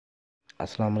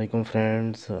अस्सलाम वालेकुम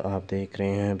फ्रेंड्स, आप देख रहे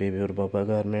हैं बेबी और पापा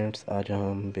गारमेंट्स। आज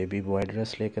हम बेबी बॉय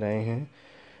ड्रेस लेकर आए हैं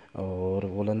और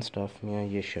वुलन स्टफ़ में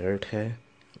ये शर्ट है।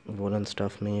 वुलन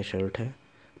स्टफ़ में ये शर्ट है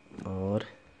और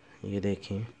ये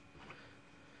देखिए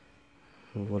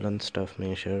वुलन स्टफ़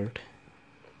में शर्ट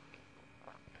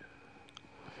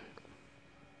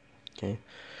है।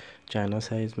 चाइना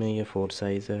साइज़ में ये 4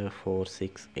 साइज़ है, 4,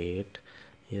 6, 8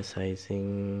 ये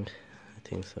साइजिंग आई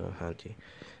थिंक सो। हाँ जी,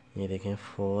 ये देखें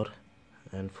 4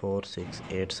 एंड 4, 6,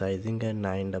 8 साइजिंग है।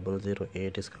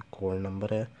 9008 इसका कोड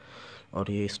नंबर है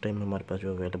और ये इस टाइम हमारे पास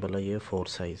जो अवेलेबल है ये 4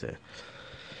 साइज़ है।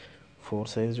 4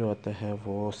 साइज़ जो आता है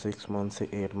वो 6 मंथ से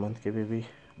 8 मंथ के बेबी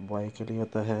बॉय के लिए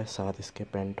होता है। साथ इसके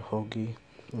पैंट होगी।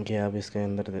 ये आप इसके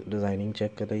अंदर डिज़ाइनिंग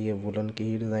चेक कर रही है, वुलन की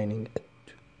ही डिज़ाइनिंग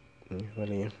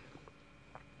वाली है।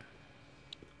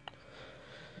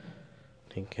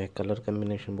 ठीक है, कलर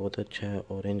कम्बिनेशन बहुत अच्छा है।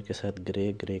 ऑरेंज के साथ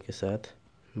ग्रे, ग्रे के साथ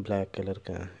ब्लैक कलर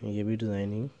का। ये भी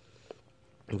डिज़ाइनिंग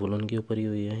वुलन के ऊपर ही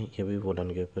हुई है, ये भी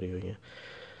वुलन के ऊपर ही हुई है।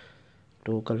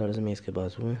 2 कलर्स में इसके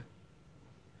बाजू हैं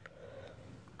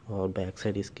और बैक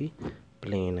साइड इसकी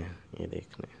प्लेन है। ये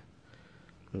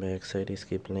देखने बैक साइड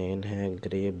इसकी प्लेन है,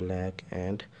 grey, black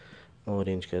and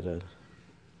orange colour.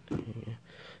 ठीक है,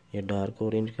 ये डार्क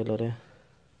ऑरेंज कलर है।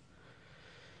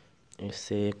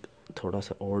 इससे एक थोड़ा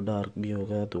सा और डार्क भी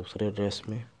होगा दूसरे ड्रेस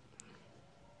में।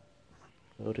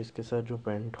 और इसके साथ जो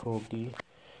पैंट होगी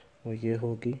वो ये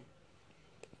होगी।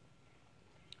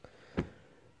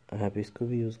 आप इसको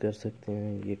भी यूज़ कर सकते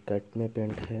हैं, ये कट में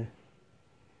पैंट है।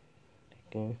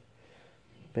 ठीक है,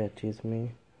 पैचेस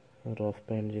में रफ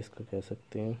पैंट जिसको कह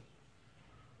सकते हैं।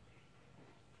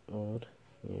 और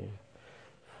ये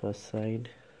फर्स्ट साइड,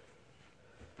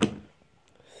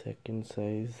 सेकंड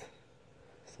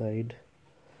साइड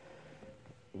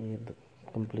ये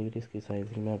कंप्लीट इसकी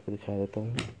साइजिंग मैं आपको दिखा देता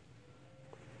हूँ।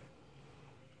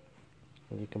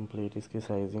 ये कंप्लीट इसकी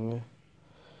साइजिंग है।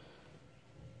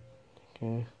 ठीक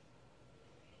है,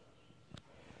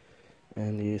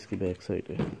 एंड ये इसकी बैक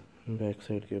साइड है। बैक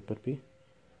साइड के ऊपर भी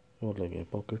वो लगे हैं,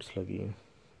 पॉकेट्स लगी हैं।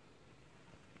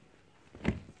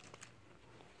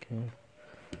 ठीक है,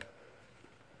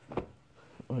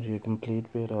 और ये कंप्लीट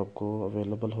पेयर आपको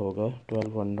अवेलेबल होगा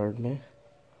 1200 में,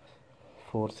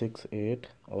 4, 6, 8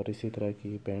 और इसी तरह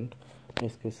की पैंट।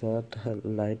 इसके साथ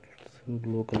लाइट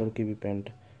ब्लू कलर की भी पैंट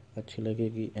अच्छी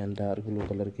लगेगी एंड डार्क ब्लू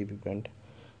कलर की भी पैंट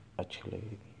अच्छी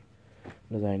लगेगी।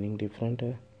 डिज़ाइनिंग डिफरेंट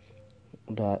है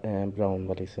ब्राउन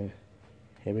वाली से।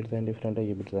 ये भी डिज़ाइन डिफरेंट है,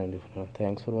 ये भी डिज़ाइन डिफरेंट है।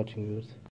 Thanks for watching viewers.